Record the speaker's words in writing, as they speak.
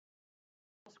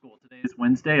School. Today is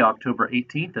Wednesday, October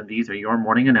 18th, and these are your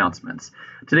morning announcements.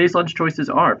 Today's lunch choices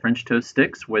are French toast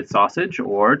sticks with sausage,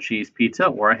 or cheese pizza,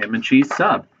 or a ham and cheese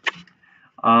sub.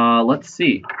 Let's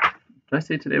see. Did I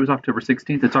say today was October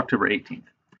 16th? It's October 18th.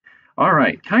 All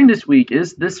right, Kindness Week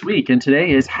is this week, and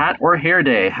today is Hat or Hair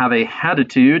Day. Have a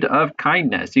hatitude of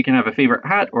kindness. You can have a favorite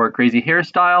hat or a crazy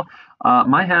hairstyle.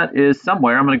 My hat is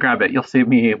somewhere. I'm going to grab it. You'll see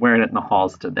me wearing it in the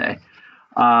halls today.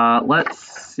 Let's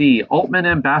see. Altman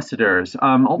Ambassadors.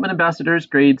 Altman Ambassadors,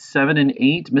 grades 7 and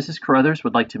 8. Mrs. Carruthers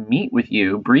would like to meet with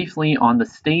you briefly on the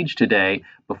stage today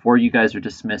before you guys are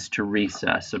dismissed to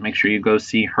recess. So make sure you go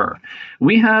see her.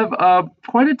 We have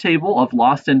quite a table of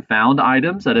lost and found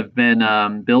items that have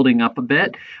been building up a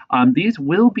bit. These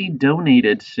will be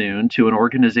donated soon to an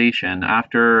organization.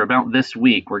 After about this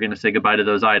week, we're going to say goodbye to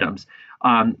those items.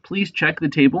 Please check the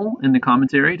table in the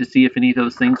commentary to see if any of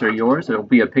those things are yours. There will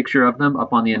be a picture of them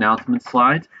up on the announcement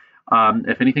slides.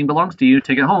 If anything belongs to you,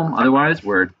 take it home. Otherwise,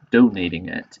 we're donating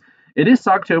it. It is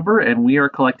Socktober, and we are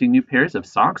collecting new pairs of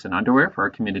socks and underwear for our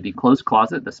community clothes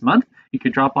closet this month. You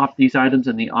can drop off these items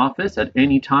in the office at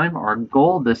any time. Our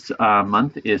goal this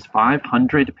month is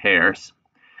 500 pairs.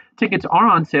 Tickets are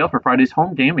on sale for Friday's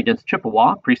home game against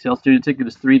Chippewa. Pre-sale student ticket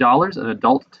is $3. An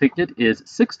adult ticket is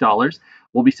 $6.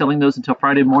 We'll be selling those until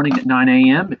Friday morning at 9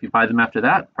 a.m. If you buy them after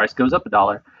that, price goes up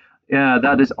 $1. Yeah,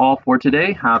 that is all for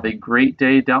today. Have a great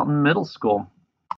day, Dalton Middle School.